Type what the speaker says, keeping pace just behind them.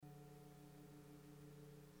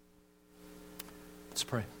Let's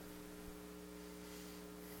pray.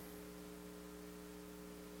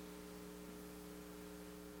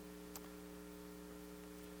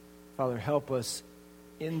 Father, help us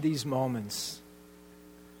in these moments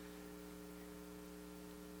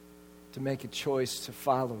to make a choice to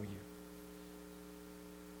follow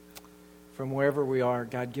you. From wherever we are,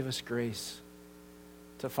 God, give us grace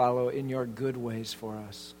to follow in your good ways for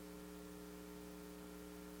us.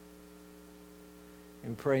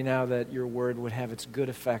 And we pray now that your word would have its good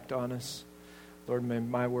effect on us. Lord, may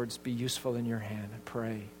my words be useful in your hand. I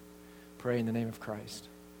pray in the name of Christ.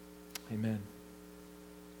 Amen.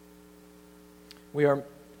 We are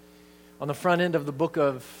on the front end of the book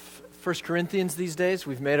of 1 Corinthians these days.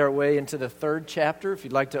 We've made our way into the 3rd chapter. If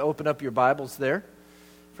you'd like to open up your Bibles there,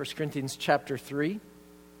 1 Corinthians chapter 3.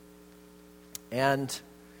 And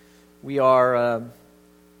we are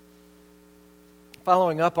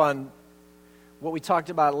following up on what we talked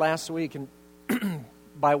about last week, and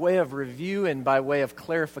by way of review and by way of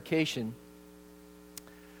clarification.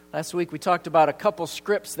 Last week we talked about a couple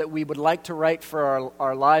scripts that we would like to write for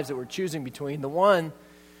our lives that we're choosing between. The one,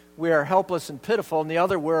 we are helpless and pitiful, and the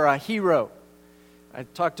other, we're a hero. I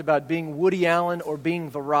talked about being Woody Allen or being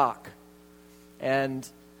The Rock. And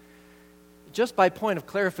just by point of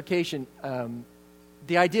clarification,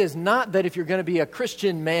 the idea is not that if you're going to be a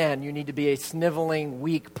Christian man, you need to be a sniveling,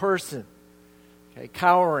 weak person, okay,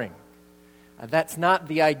 cowering. That's not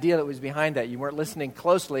the idea that was behind that. You weren't listening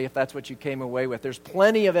closely if that's what you came away with. There's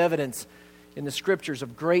plenty of evidence in the Scriptures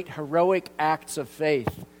of great heroic acts of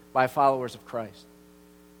faith by followers of Christ.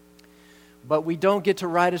 But we don't get to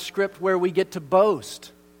write a script where we get to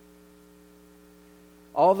boast.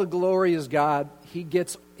 All the glory is God. He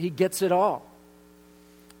gets it all.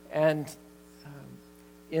 And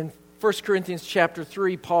in 1 Corinthians chapter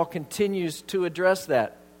 3, Paul continues to address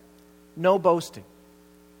that. No boasting.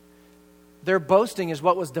 Their boasting is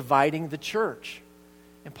what was dividing the church.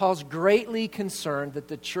 And Paul's greatly concerned that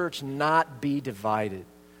the church not be divided.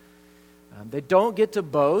 They don't get to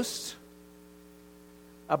boast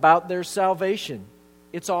about their salvation.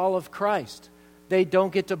 It's all of Christ. They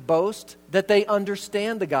don't get to boast that they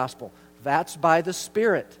understand the gospel. That's by the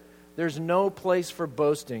Spirit. There's no place for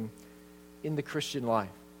boasting in the Christian life.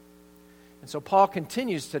 And so Paul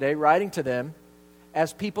continues today writing to them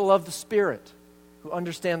as people of the Spirit who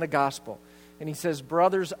understand the gospel. And he says,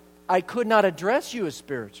 brothers, I could not address you as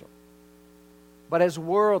spiritual, but as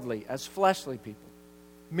worldly, as fleshly people,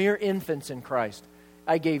 mere infants in Christ.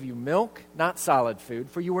 I gave you milk, not solid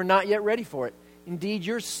food, for you were not yet ready for it. Indeed,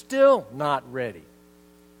 you're still not ready.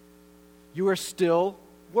 You are still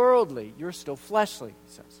worldly. You're still fleshly,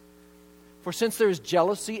 he says. For since there is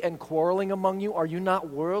jealousy and quarreling among you, are you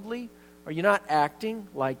not worldly? Are you not acting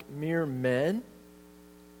like mere men?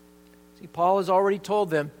 See, Paul has already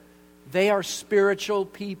told them they are spiritual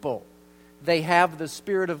people. They have the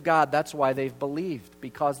Spirit of God. That's why they've believed,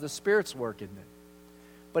 because the Spirit's work in them.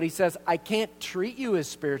 But he says, I can't treat you as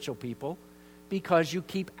spiritual people because you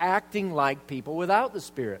keep acting like people without the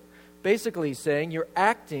Spirit. Basically, he's saying you're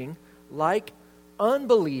acting like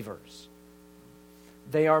unbelievers.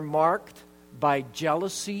 They are marked by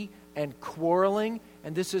jealousy and quarreling,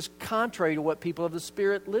 and this is contrary to what people of the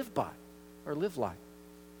Spirit live by or live like.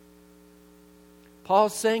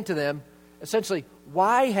 Paul's saying to them, essentially,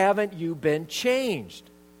 why haven't you been changed?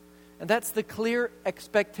 And that's the clear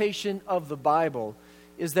expectation of the Bible,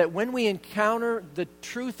 is that when we encounter the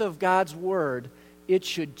truth of God's Word, it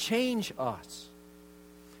should change us.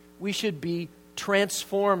 We should be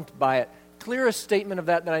transformed by it. Clearest statement of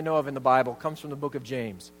that I know of in the Bible comes from the book of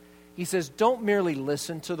James. He says, don't merely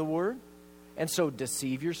listen to the Word and so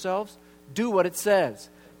deceive yourselves. Do what it says.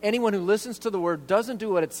 Anyone who listens to the Word, doesn't do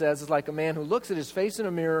what it says, is like a man who looks at his face in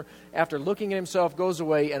a mirror, after looking at himself, goes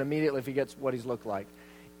away, and immediately forgets what he's looked like.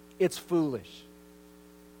 It's foolish.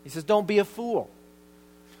 He says, don't be a fool.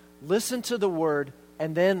 Listen to the Word,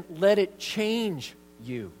 and then let it change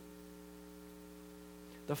you.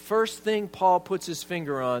 The first thing Paul puts his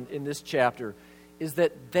finger on in this chapter is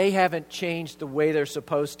that they haven't changed the way they're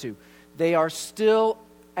supposed to. They are still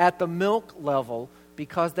at the milk level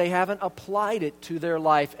because they haven't applied it to their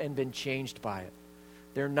life and been changed by it.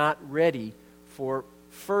 They're not ready for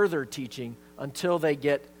further teaching until they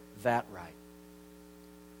get that right.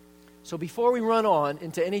 So before we run on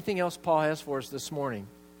into anything else Paul has for us this morning,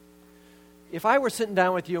 if I were sitting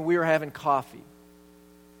down with you and we were having coffee,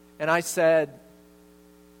 and I said,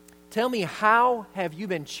 tell me, how have you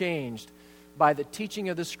been changed by the teaching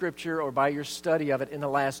of the Scripture or by your study of it in the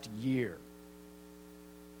last year?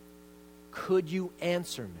 Could you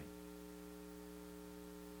answer me?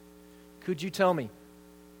 Could you tell me,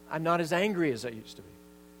 I'm not as angry as I used to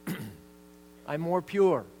be? I'm more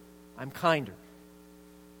pure. I'm kinder.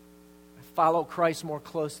 I follow Christ more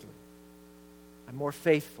closely. I'm more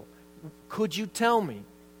faithful. Could you tell me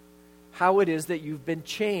how it is that you've been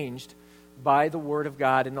changed by the Word of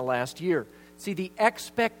God in the last year? See, the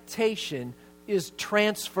expectation is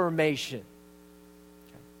transformation.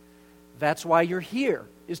 Okay? That's why you're here,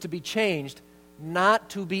 is to be changed, not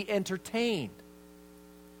to be entertained.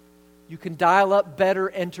 You can dial up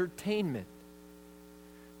better entertainment.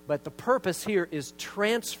 But the purpose here is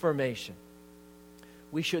transformation.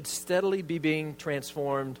 We should steadily be being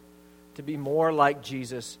transformed to be more like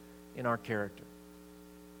Jesus in our character.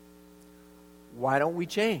 Why don't we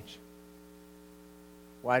change?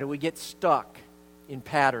 Why do we get stuck in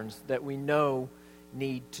patterns that we know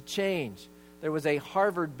need to change? There was a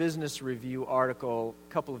Harvard Business Review article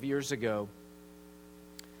a couple of years ago.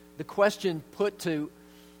 The question put to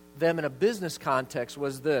them in a business context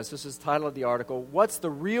was this. This is the title of the article. What's the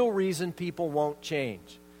real reason people won't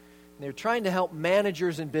change? And they're trying to help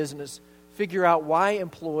managers in business figure out why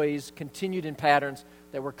employees continued in patterns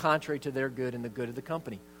that were contrary to their good and the good of the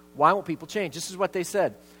company. Why won't people change? This is what they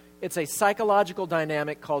said. It's a psychological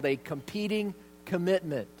dynamic called a competing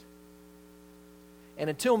commitment. And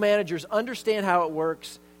until managers understand how it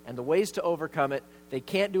works and the ways to overcome it, they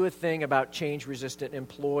can't do a thing about change-resistant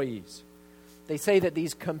employees. They say that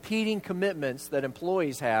these competing commitments that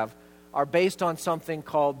employees have are based on something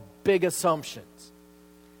called big assumptions.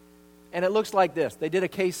 And it looks like this. They did a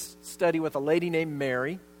case study with a lady named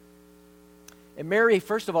Mary. And Mary,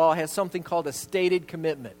 first of all, has something called a stated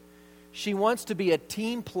commitment. She wants to be a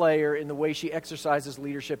team player in the way she exercises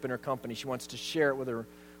leadership in her company. She wants to share it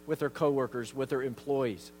with her coworkers, with her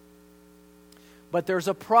employees. But there's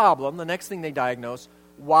a problem, the next thing they diagnose,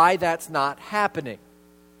 why that's not happening.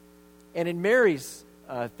 And in Mary's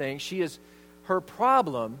thing, her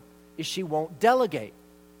problem is she won't delegate.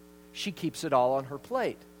 She keeps it all on her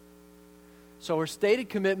plate. So her stated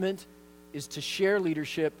commitment is to share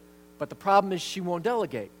leadership, but the problem is she won't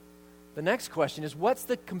delegate. The next question is, what's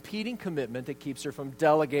the competing commitment that keeps her from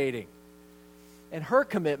delegating? And her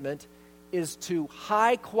commitment is to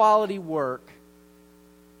high-quality work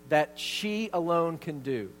that she alone can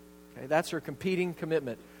do. Okay, that's her competing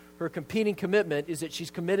commitment. Her competing commitment is that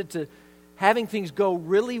she's committed to having things go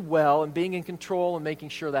really well and being in control and making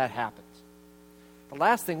sure that happens. The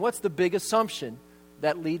last thing, what's the big assumption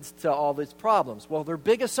that leads to all these problems? Well, their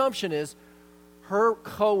big assumption is her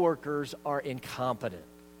coworkers are incompetent.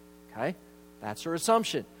 Okay? That's her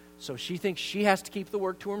assumption. So she thinks she has to keep the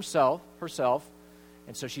work to herself,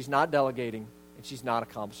 and so she's not delegating and she's not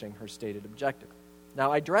accomplishing her stated objective.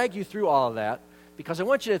 Now, I drag you through all of that because I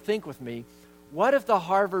want you to think with me, what if the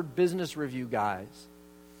Harvard Business Review guys,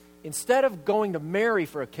 instead of going to Mary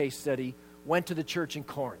for a case study, went to the church in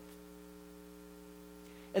Corinth?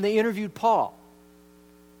 And they interviewed Paul.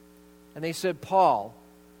 And they said, Paul,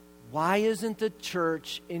 why isn't the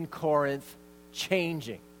church in Corinth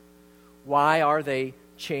changing? Why are they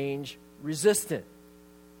change resistant?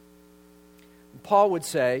 And Paul would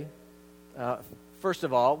say, first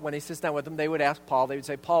of all, when he sits down with them, they would ask Paul, they would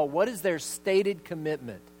say, Paul, what is their stated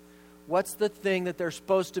commitment? What's the thing that they're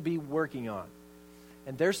supposed to be working on?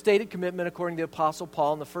 And their stated commitment, according to the Apostle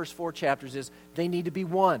Paul in the first 4 chapters, is they need to be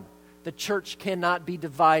one. The church cannot be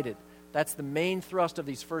divided. That's the main thrust of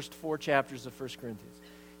these first 4 chapters of 1 Corinthians.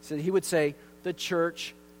 So he would say, the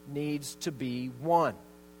church needs to be one.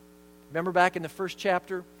 Remember back in the first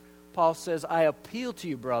chapter, Paul says, I appeal to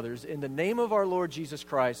you, brothers, in the name of our Lord Jesus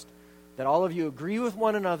Christ, that all of you agree with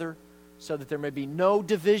one another so that there may be no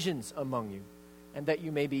divisions among you, and that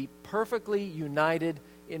you may be perfectly united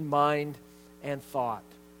in mind and thought.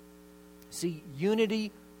 See,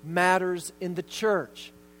 unity matters in the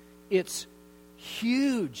church. It's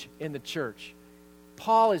huge in the church.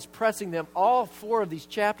 Paul is pressing them, all 4 of these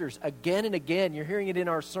chapters, again and again. You're hearing it in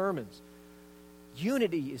our sermons.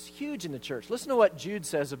 Unity is huge in the church. Listen to what Jude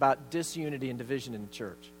says about disunity and division in the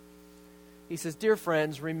church. He says, dear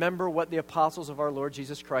friends, remember what the apostles of our Lord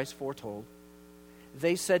Jesus Christ foretold.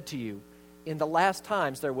 They said to you, in the last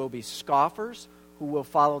times there will be scoffers who will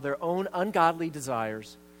follow their own ungodly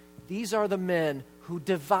desires. These are the men who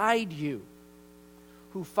divide you,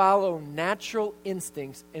 who follow natural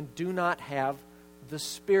instincts and do not have the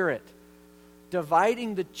Spirit.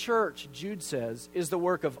 Dividing the church, Jude says, is the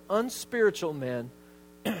work of unspiritual men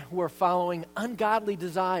who are following ungodly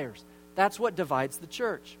desires. That's what divides the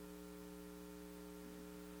church.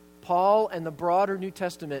 Paul and the broader New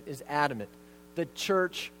Testament is adamant. The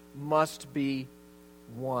church must be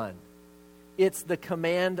one. It's the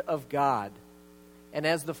command of God. And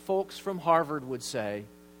as the folks from Harvard would say,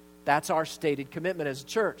 that's our stated commitment as a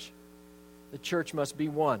church. The church must be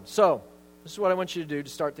one. So, This is what I want you to do to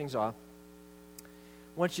start things off.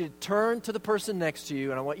 I want you to turn to the person next to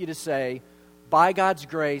you, and I want you to say, by God's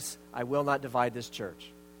grace, I will not divide this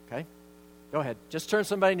church. Okay? Go ahead. Just turn to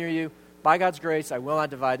somebody near you. By God's grace, I will not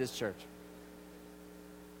divide this church.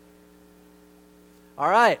 All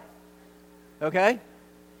right. Okay?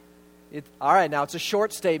 All right, now it's a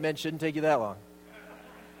short statement. Shouldn't take you that long.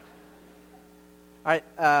 All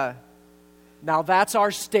right. Now that's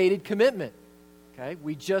our stated commitment. Okay?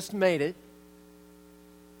 We just made it.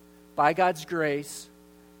 By God's grace,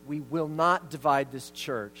 we will not divide this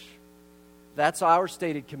church. That's our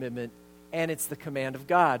stated commitment, and it's the command of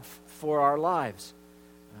God for our lives.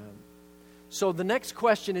 So the next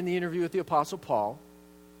question in the interview with the Apostle Paul,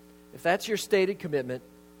 if that's your stated commitment,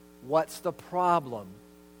 what's the problem?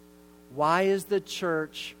 Why is the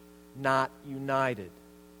church not united?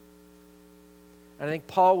 And I think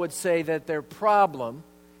Paul would say that their problem,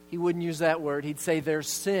 he wouldn't use that word, he'd say their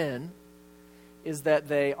sin is that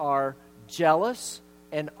they are jealous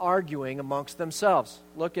and arguing amongst themselves.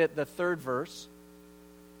 Look at the 3rd verse.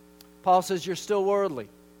 Paul says, you're still worldly.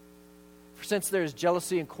 For since there is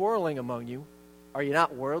jealousy and quarreling among you, are you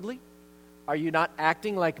not worldly? Are you not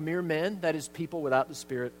acting like mere men, that is, people without the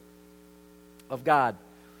Spirit of God?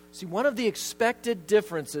 See, one of the expected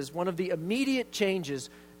differences, one of the immediate changes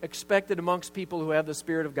expected amongst people who have the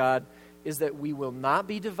Spirit of God is that we will not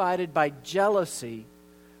be divided by jealousy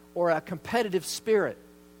or a competitive spirit.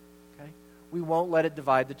 Okay? We won't let it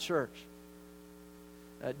divide the church.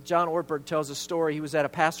 John Ortberg tells a story. He was at a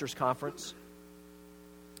pastor's conference.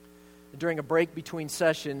 During a break between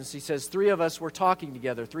sessions, he says, 3 of us were talking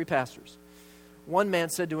together, 3 pastors. One man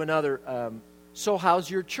said to another, so how's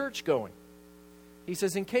your church going? He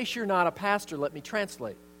says, in case you're not a pastor, let me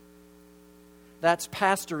translate. That's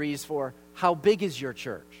pastorese for, how big is your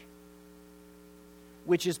church?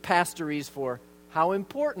 Which is pastorese for, how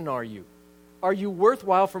important are you? Are you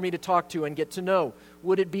worthwhile for me to talk to and get to know?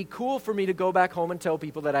 Would it be cool for me to go back home and tell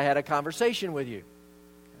people that I had a conversation with you?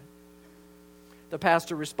 Okay. The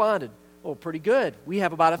pastor responded, oh, pretty good. We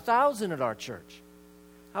have about 1,000 at our church.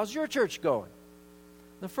 How's your church going?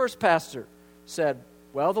 The first pastor said,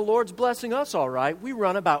 well, the Lord's blessing us all right. We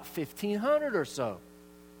run about 1,500 or so.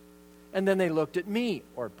 And then they looked at me,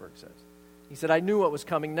 Ortberg says. He said, I knew what was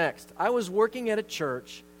coming next. I was working at a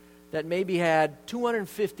church that maybe had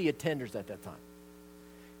 250 attenders at that time.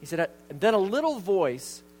 He said, and then a little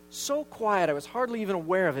voice, so quiet I was hardly even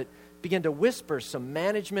aware of it, began to whisper some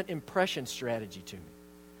management impression strategy to me.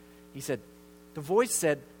 He said, the voice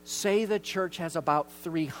said, say the church has about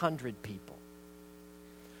 300 people.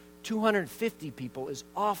 250 people is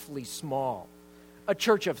awfully small. A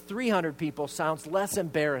church of 300 people sounds less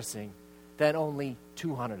embarrassing than only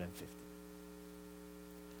 250.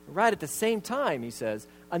 Right at the same time, he says,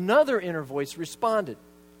 another inner voice responded,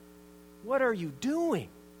 what are you doing?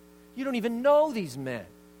 You don't even know these men.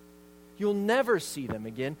 You'll never see them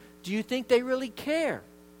again. Do you think they really care?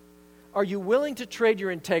 Are you willing to trade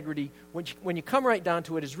your integrity, when you come right down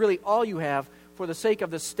to it, is really all you have for the sake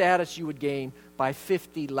of the status you would gain by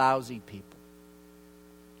 50 lousy people?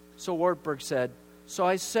 So Wartburg said, so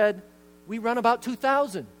I said, we run about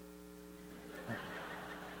 2,000.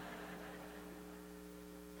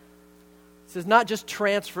 It says not just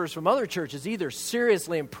transfers from other churches either,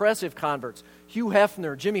 seriously impressive converts. Hugh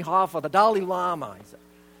Hefner, Jimmy Hoffa, the Dalai Lama. He said,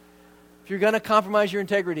 if you're going to compromise your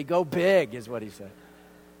integrity, go big, is what he said.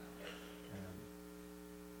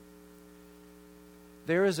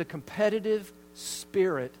 There is a competitive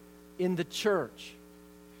spirit in the church.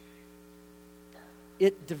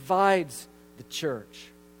 It divides the church.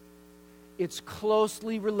 It's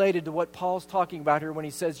closely related to what Paul's talking about here when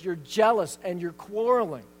he says you're jealous and you're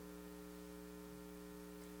quarreling.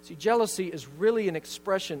 See, jealousy is really an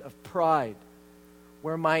expression of pride,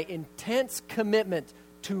 where my intense commitment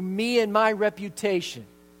to me and my reputation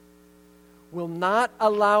will not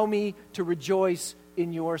allow me to rejoice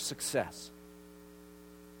in your success.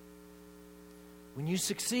 When you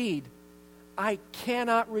succeed, I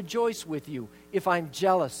cannot rejoice with you if I'm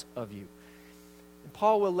jealous of you. And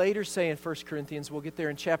Paul will later say in 1 Corinthians, we'll get there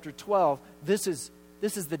in chapter 12, this is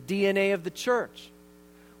the DNA of the church.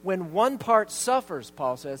 When one part suffers,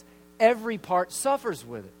 Paul says, every part suffers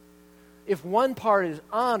with it. If one part is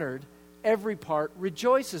honored, every part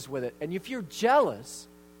rejoices with it. And if you're jealous,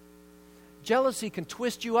 jealousy can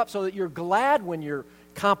twist you up so that you're glad when your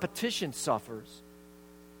competition suffers,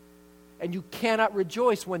 and you cannot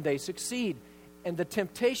rejoice when they succeed. And the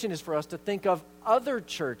temptation is for us to think of other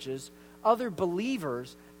churches, other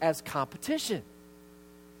believers, as competition,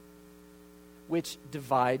 which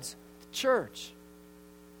divides the church.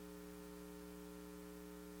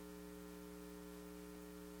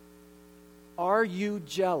 Are you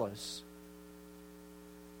jealous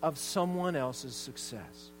of someone else's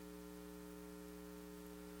success?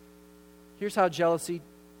 Here's how jealousy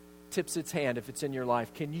tips its hand if it's in your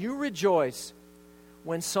life. Can you rejoice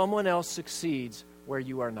when someone else succeeds where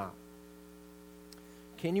you are not?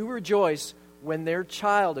 Can you rejoice when their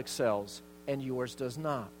child excels and yours does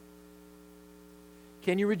not?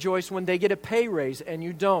 Can you rejoice when they get a pay raise and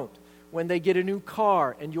you don't? When they get a new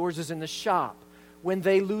car and yours is in the shop? When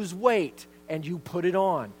they lose weight and you put it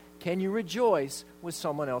on? Can you rejoice with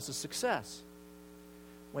someone else's success?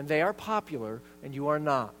 When they are popular and you are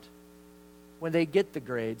not? When they get the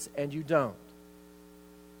grades and you don't?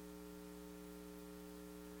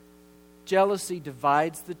 Jealousy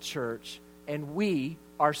divides the church, and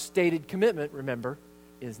our stated commitment, remember,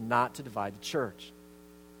 is not to divide the church.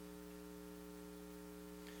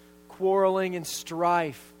 Quarreling and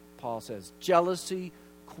strife, Paul says. Jealousy,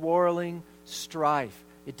 quarreling, strife.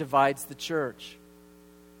 It divides the church.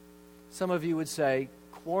 Some of you would say,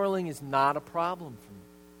 quarreling is not a problem for me.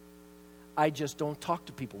 I just don't talk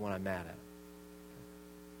to people when I'm mad at them.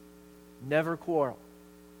 Never quarrel.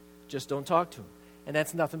 Just don't talk to them. And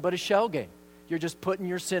that's nothing but a shell game. You're just putting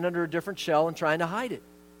your sin under a different shell and trying to hide it.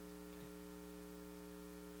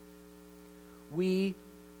 We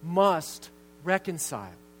must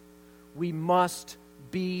reconcile. We must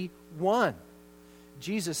be one.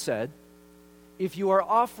 Jesus said, if you are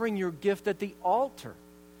offering your gift at the altar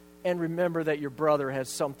and remember that your brother has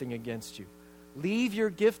something against you, leave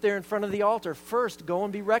your gift there in front of the altar. First, go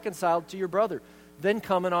and be reconciled to your brother. Then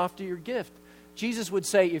come and offer your gift. Jesus would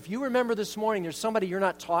say, if you remember this morning there's somebody you're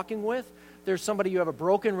not talking with, there's somebody you have a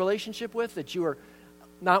broken relationship with that you are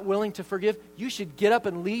not willing to forgive, you should get up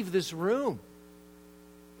and leave this room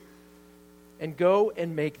and go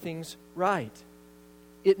and make things right.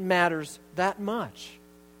 It matters that much.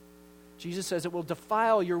 Jesus says it will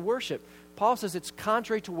defile your worship. Paul says it's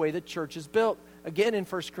contrary to the way the church is built. Again, in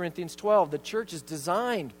 1 Corinthians 12, the church is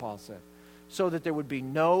designed, Paul said, so that there would be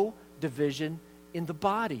no division in the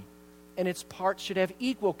body, and its parts should have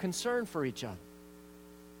equal concern for each other.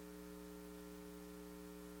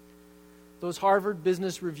 Those Harvard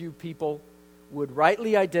Business Review people would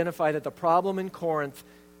rightly identify that the problem in Corinth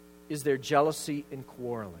is their jealousy and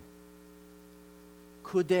quarreling.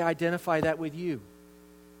 Could they identify that with you?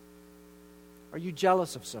 Are you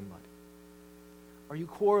jealous of somebody? Are you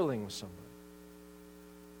quarreling with somebody?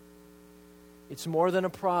 It's more than a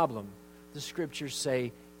problem. The scriptures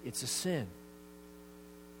say it's a sin.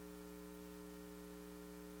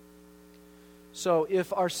 So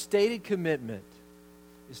if our stated commitment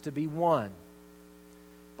is to be one,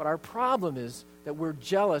 but our problem is that we're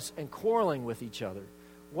jealous and quarreling with each other,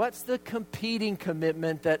 what's the competing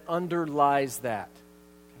commitment that underlies that?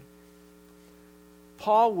 Okay.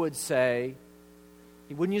 Paul would say,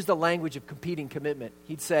 he wouldn't use the language of competing commitment.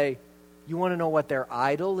 He'd say, you want to know what their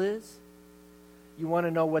idol is? You want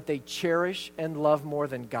to know what they cherish and love more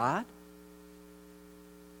than God?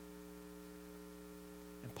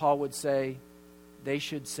 And Paul would say, they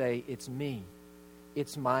should say, it's me.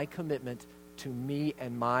 It's my commitment to me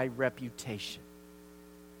and my reputation.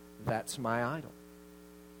 That's my idol.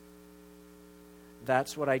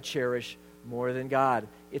 That's what I cherish more than God.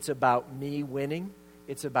 It's about me winning.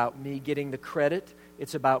 It's about me getting the credit.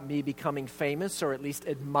 It's about me becoming famous or at least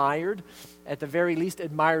admired. At the very least,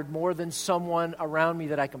 admired more than someone around me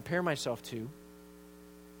that I compare myself to.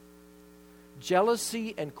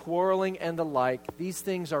 Jealousy and quarreling and the like, these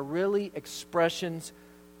things are really expressions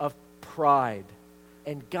of pride.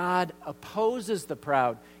 And God opposes the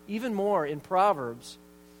proud. Even more in Proverbs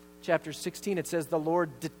chapter 16, it says, the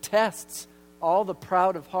Lord detests all the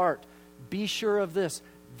proud of heart. Be sure of this,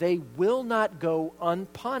 they will not go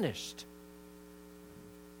unpunished.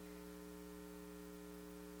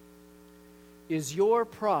 Is your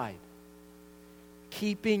pride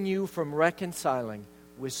keeping you from reconciling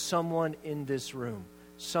with someone in this room,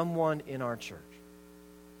 someone in our church?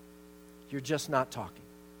 You're just not talking.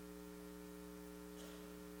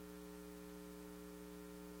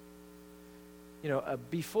 You know,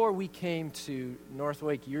 before we came to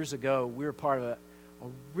Northwake years ago, we were part of a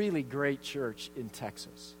really great church in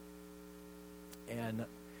Texas. And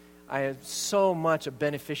I am so much a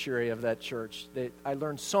beneficiary of that church. That I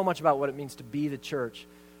learned so much about what it means to be the church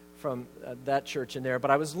from that church in there. But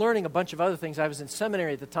I was learning a bunch of other things. I was in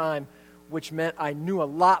seminary at the time, which meant I knew a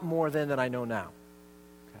lot more then than I know now.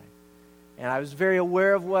 Okay. And I was very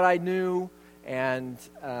aware of what I knew, and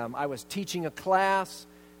I was teaching a class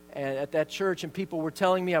at that church, and people were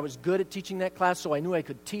telling me I was good at teaching that class, so I knew I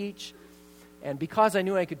could teach. And because I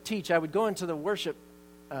knew I could teach, I would go into the worship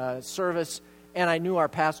service, and I knew our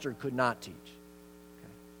pastor could not teach.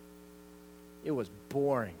 Okay. It was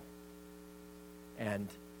boring and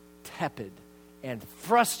tepid and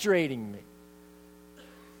frustrating me.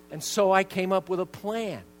 And so I came up with a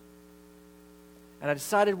plan. And I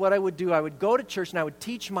decided what I would do. I would go to church and I would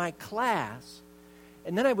teach my class,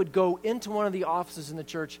 and then I would go into one of the offices in the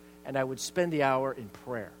church and I would spend the hour in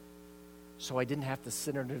prayer. So I didn't have to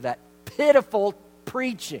sit under that pitiful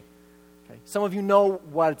preaching. Okay? Some of you know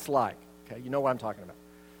what it's like. Okay? You know what I'm talking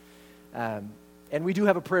about. And we do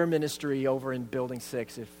have a prayer ministry over in Building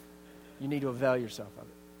 6 if you need to avail yourself of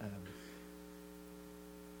it.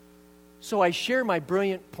 So I share my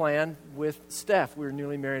brilliant plan with Steph. We were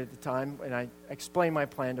newly married at the time, and I explained my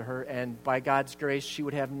plan to her, and by God's grace, she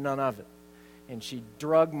would have none of it. And she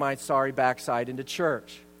drug my sorry backside into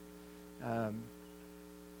church. And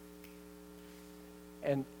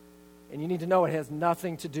you need to know it has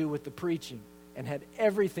nothing to do with the preaching and had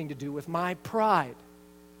everything to do with my pride.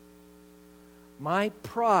 My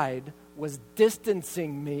pride was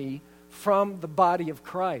distancing me from the body of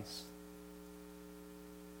Christ.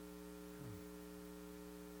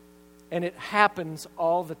 And it happens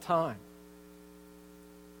all the time.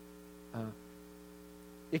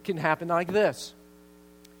 It can happen like this.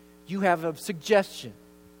 You have a suggestion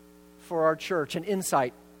for our church, an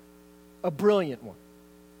insight, a brilliant one.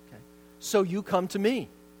 Okay? So you come to me,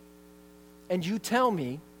 and you tell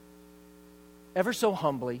me, ever so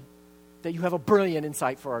humbly, that you have a brilliant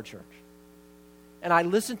insight for our church. And I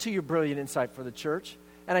listen to your brilliant insight for the church,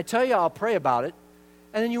 and I tell you I'll pray about it,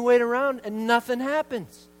 and then you wait around and nothing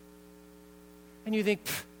happens. And you think,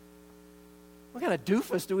 what kind of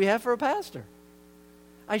doofus do we have for a pastor?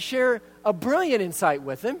 I share a brilliant insight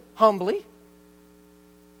with him, humbly,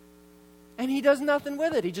 and he does nothing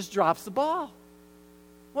with it. He just drops the ball.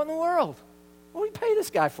 What in the world? What do we pay this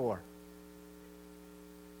guy for?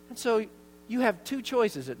 And so you have two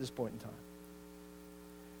choices at this point in time.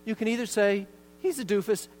 You can either say, he's a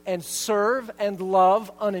doofus, and serve and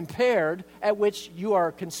love unimpaired, at which you are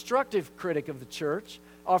a constructive critic of the church,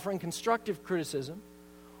 offering constructive criticism,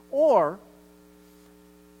 or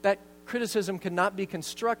that criticism cannot be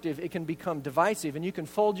constructive, it can become divisive, and you can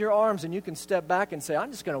fold your arms and you can step back and say,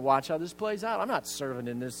 I'm just going to watch how this plays out. I'm not serving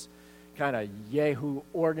in this kind of yahoo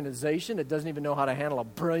organization that doesn't even know how to handle a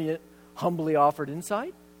brilliant, humbly offered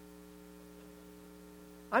insight.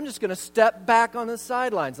 I'm just going to step back on the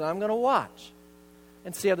sidelines and I'm going to watch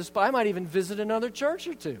and see how this, I might even visit another church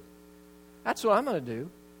or two. That's what I'm going to do,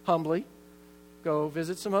 humbly. Go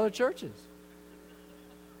visit some other churches.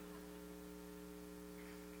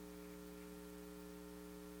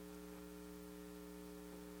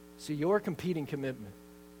 See, your competing commitment,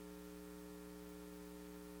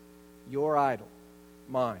 your idol,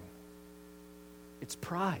 mine, it's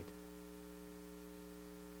pride.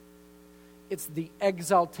 It's the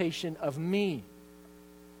exaltation of me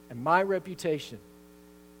and my reputation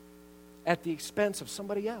at the expense of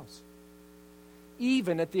somebody else.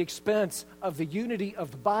 Even at the expense of the unity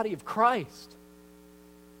of the body of Christ.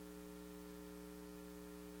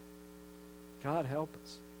 God help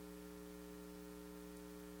us.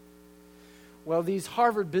 Well, these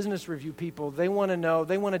Harvard Business Review people, they want to know,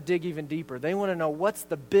 they want to dig even deeper. They want to know what's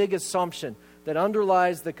the big assumption that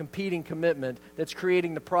underlies the competing commitment that's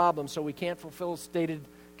creating the problem so we can't fulfill stated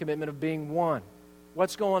commitment of being one.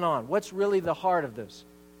 What's going on? What's really the heart of this?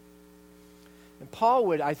 And Paul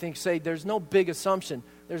would, I think, say there's no big assumption.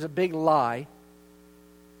 There's a big lie.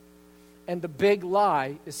 And the big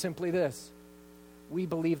lie is simply this. We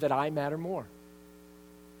believe that I matter more.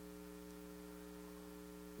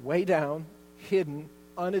 Way down, hidden,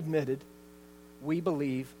 unadmitted, we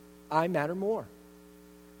believe I matter more.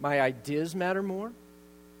 My ideas matter more.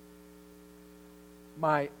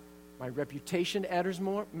 My reputation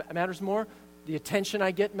matters more. The attention I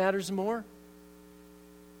get matters more.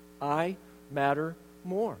 I matter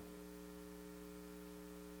more.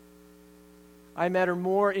 I matter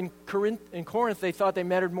more. In Corinth, they thought they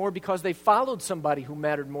mattered more because they followed somebody who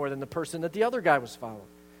mattered more than the person that the other guy was following.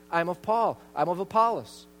 I'm of Paul. I'm of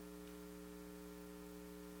Apollos.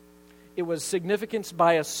 It was significance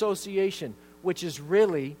by association, which is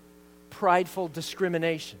really prideful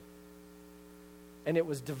discrimination. And it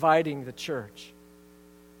was dividing the church.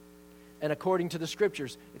 And according to the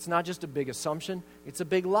Scriptures, it's not just a big assumption, it's a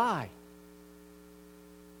big lie.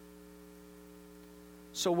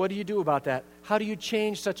 So what do you do about that? How do you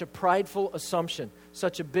change such a prideful assumption,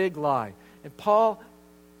 such a big lie? And Paul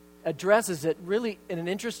addresses it really in an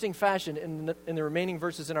interesting fashion in the remaining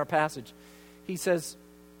verses in our passage. He says,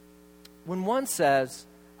 when one says,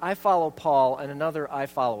 I follow Paul, and another, I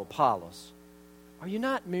follow Apollos, are you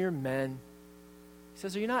not mere men? He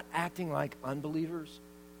says, are you not acting like unbelievers?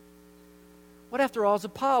 What, after all, is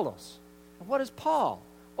Apollos? And what is Paul?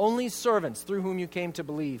 Only servants through whom you came to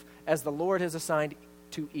believe, as the Lord has assigned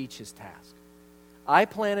to each his task. I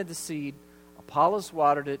planted the seed, Apollos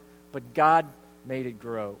watered it, but God made it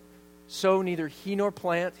grow. So neither he who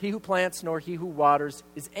plants nor he who waters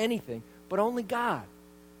is anything, but only God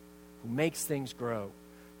who makes things grow.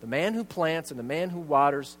 The man who plants and the man who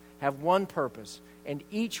waters have one purpose, and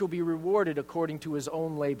each will be rewarded according to his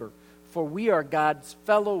own labor. For we are God's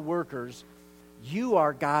fellow workers. You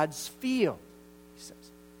are God's field, he says.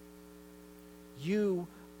 You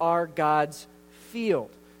are God's field.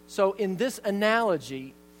 So in this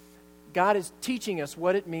analogy, God is teaching us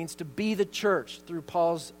what it means to be the church through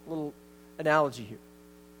Paul's little analogy here.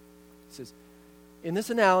 He says, in this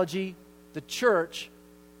analogy, the church,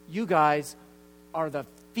 you guys, are the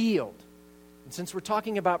field. And since we're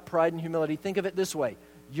talking about pride and humility, think of it this way.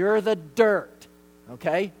 You're the dirt,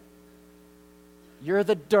 okay? You're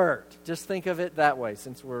the dirt. Just think of it that way,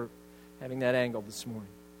 since we're having that angle this morning.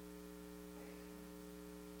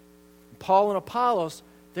 Paul and Apollos,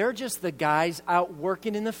 they're just the guys out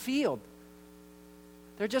working in the field.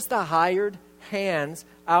 They're just the hired hands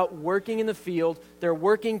out working in the field. They're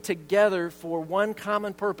working together for one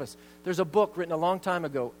common purpose. There's a book written a long time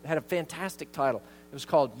ago. It had a fantastic title. It was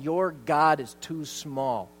called Your God is Too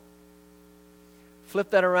Small.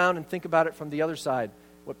 Flip that around and think about it from the other side.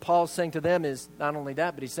 What Paul's saying to them is not only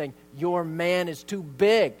that, but he's saying, your man is too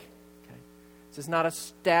big. Okay? This is not a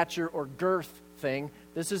stature or girth thing.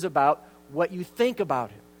 This is about what you think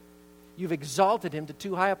about him. You've exalted him to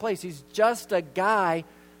too high a place. He's just a guy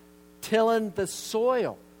tilling the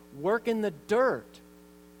soil, working the dirt.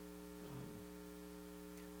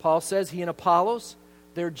 Paul says he and Apollos,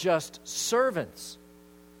 they're just servants,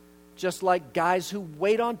 just like guys who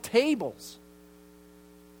wait on tables.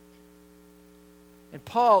 And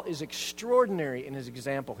Paul is extraordinary in his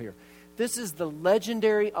example here. This is the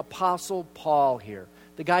legendary Apostle Paul here,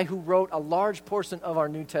 the guy who wrote a large portion of our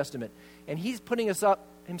New Testament. And he's putting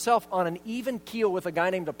himself on an even keel with a guy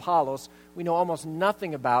named Apollos we know almost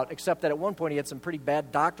nothing about, except that at one point he had some pretty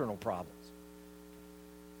bad doctrinal problems.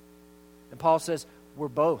 And Paul says, we're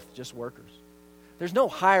both just workers. There's no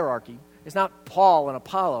hierarchy. It's not Paul and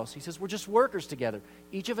Apollos. He says, we're just workers together.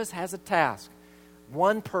 Each of us has a task,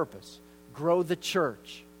 one purpose: grow the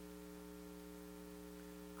church.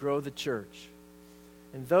 Grow the church.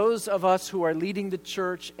 And those of us who are leading the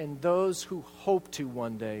church and those who hope to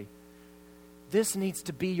one day, this needs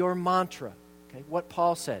to be your mantra. Okay? What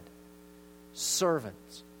Paul said.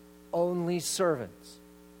 Servants. Only servants.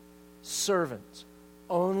 Servants.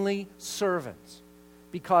 Only servants.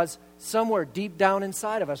 Because somewhere deep down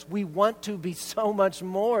inside of us, we want to be so much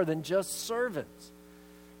more than just servants.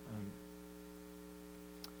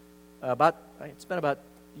 It's been about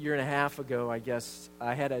a year and a half ago, I guess,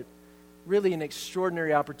 I had an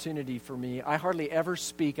extraordinary opportunity for me. I hardly ever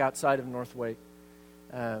speak outside of Northway.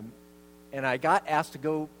 And I got asked to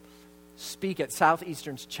go speak at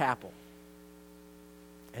Southeastern's chapel.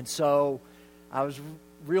 And so I was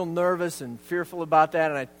real nervous and fearful about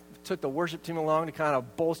that, and I took the worship team along to kind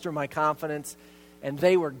of bolster my confidence. And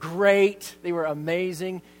they were great. They were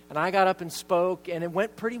amazing. And I got up and spoke, and it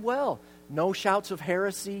went pretty well. No shouts of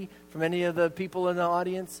heresy from any of the people in the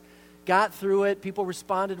audience. Got through it. People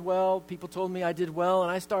responded well. People told me I did well.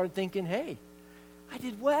 And I started thinking, hey, I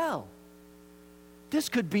did well. This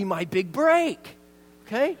could be my big break.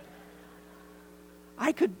 Okay?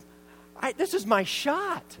 This is my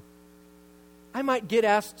shot. I might get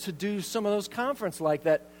asked to do some of those conferences like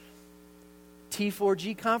that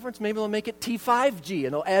T4G conference. Maybe they'll make it T5G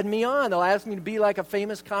and they'll add me on. They'll ask me to be like a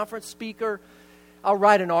famous conference speaker. I'll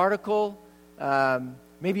write an article,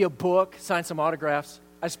 maybe a book, sign some autographs.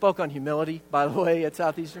 I spoke on humility, by the way, at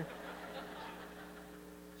Southeastern.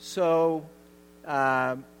 So,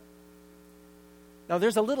 now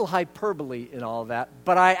there's a little hyperbole in all of that,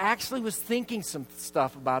 but I actually was thinking some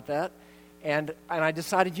stuff about that, and I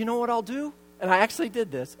decided, you know what I'll do? And I actually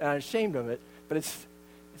did this, and I'm ashamed of it, but it's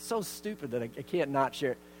so stupid that I can't not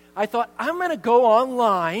share it. I thought, I'm going to go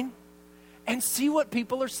online and see what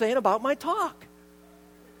people are saying about my talk.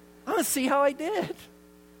 I'm going to see how I did.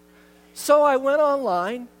 So I went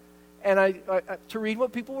online and I to read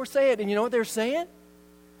what people were saying. And you know what they're saying?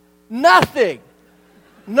 Nothing.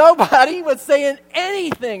 Nobody was saying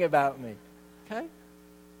anything about me. Okay?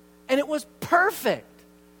 And it was perfect.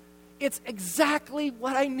 It's exactly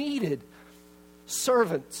what I needed.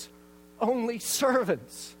 Servants. Only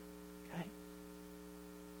servants. Okay?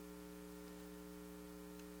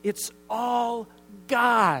 It's all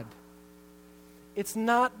God. It's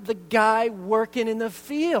not the guy working in the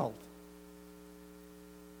field.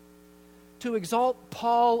 To exalt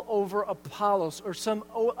Paul over Apollos or some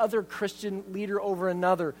other Christian leader over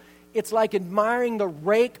another, it's like admiring the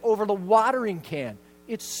rake over the watering can.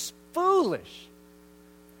 It's foolish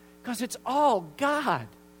because it's all God.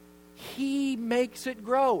 He makes it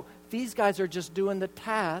grow. These guys are just doing the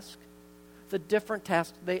task, the different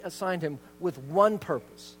task they assigned him with one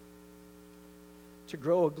purpose: to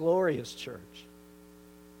grow a glorious church.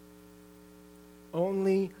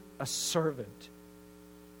 Only a servant.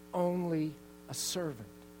 Only a servant,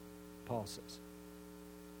 Paul says.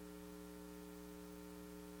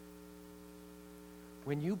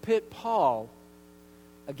 When you pit Paul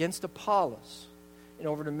against Apollos in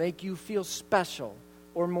order to make you feel special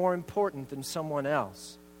or more important than someone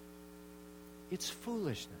else, it's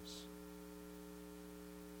foolishness.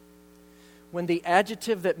 When the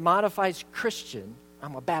adjective that modifies Christian,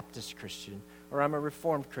 I'm a Baptist Christian, or I'm a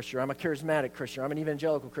Reformed Christian, or I'm a charismatic Christian, or I'm an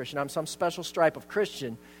evangelical Christian, I'm some special stripe of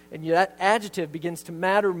Christian, and that adjective begins to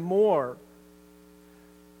matter more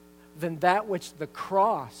than that which the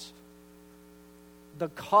cross, the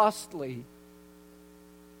costly,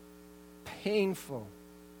 painful,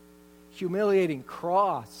 humiliating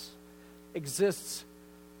cross exists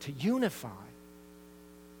to unify.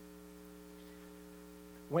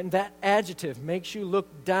 When that adjective makes you look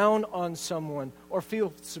down on someone or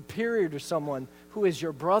feel superior to someone who is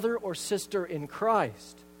your brother or sister in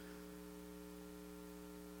Christ,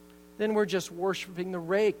 then we're just worshiping the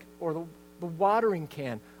rake or the watering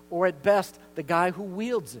can, or at best, the guy who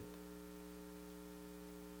wields it.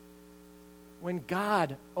 When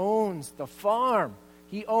God owns the farm,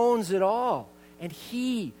 He owns it all, and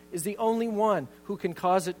He is the only one who can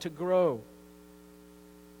cause it to grow.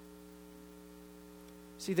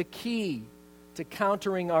 See, the key to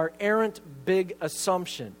countering our errant big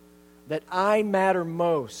assumption that I matter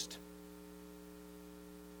most,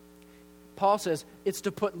 Paul says it's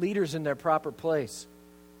to put leaders in their proper place.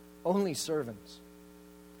 Only servants.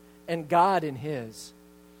 And God in His,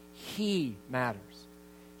 He matters.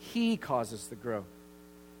 He causes the growth.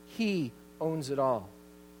 He owns it all.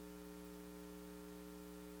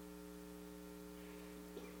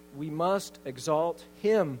 We must exalt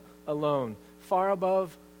Him alone, far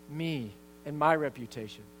above me and my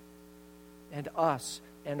reputation, and us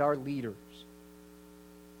and our leaders.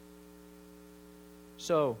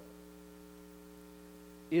 So,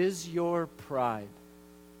 is your pride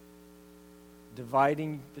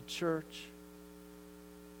dividing the church?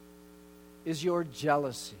 Is your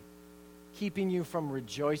jealousy keeping you from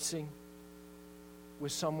rejoicing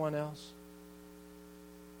with someone else?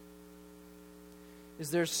 Is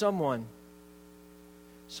there someone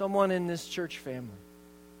in this church family,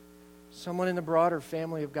 someone in the broader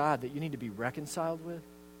family of God that you need to be reconciled with?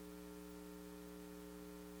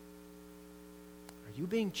 Are you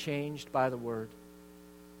being changed by the Word?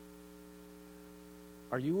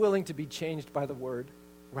 Are you willing to be changed by the Word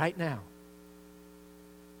right now?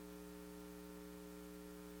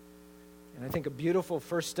 And I think a beautiful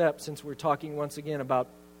first step, since we're talking once again about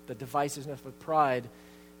the divisiveness of pride,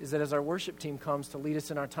 is that as our worship team comes to lead us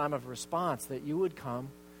in our time of response, that you would come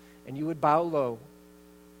and you would bow low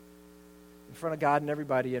in front of God and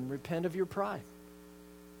everybody and repent of your pride.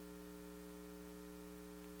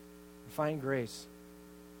 And find grace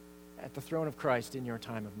at the throne of Christ in your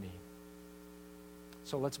time of need.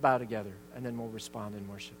 So let's bow together, and then we'll respond in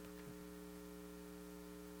worship.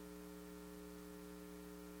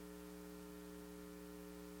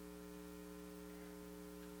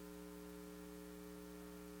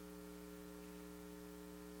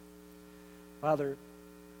 Father,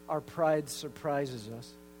 our pride surprises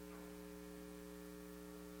us.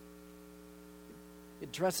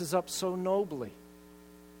 It dresses up so nobly.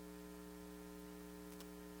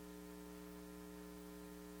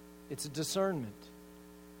 It's a discernment.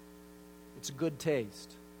 It's good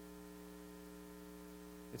taste.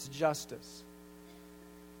 It's justice.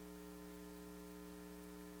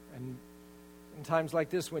 And in times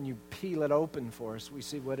like this, when you peel it open for us, we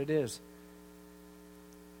see what it is.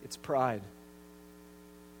 It's pride.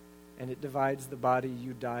 And it divides the body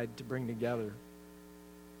you died to bring together.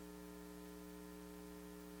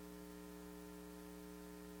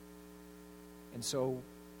 And so,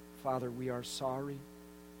 Father, we are sorry.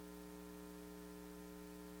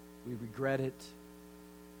 We regret it.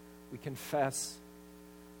 We confess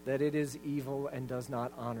that it is evil and does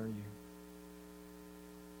not honor you.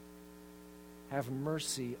 Have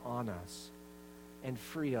mercy on us and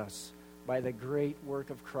free us by the great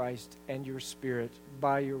work of Christ and your Spirit,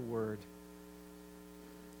 by your word.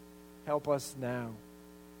 Help us now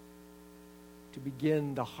to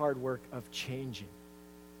begin the hard work of changing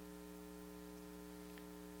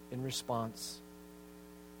in response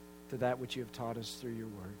to that which you have taught us through your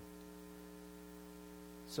word.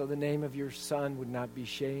 So the name of your Son would not be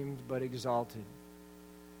shamed, but exalted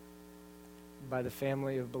by the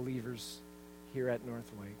family of believers here at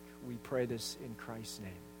Northwake. We pray this in Christ's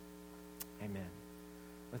name. Amen.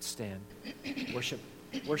 Let's stand. Worship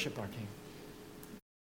our King.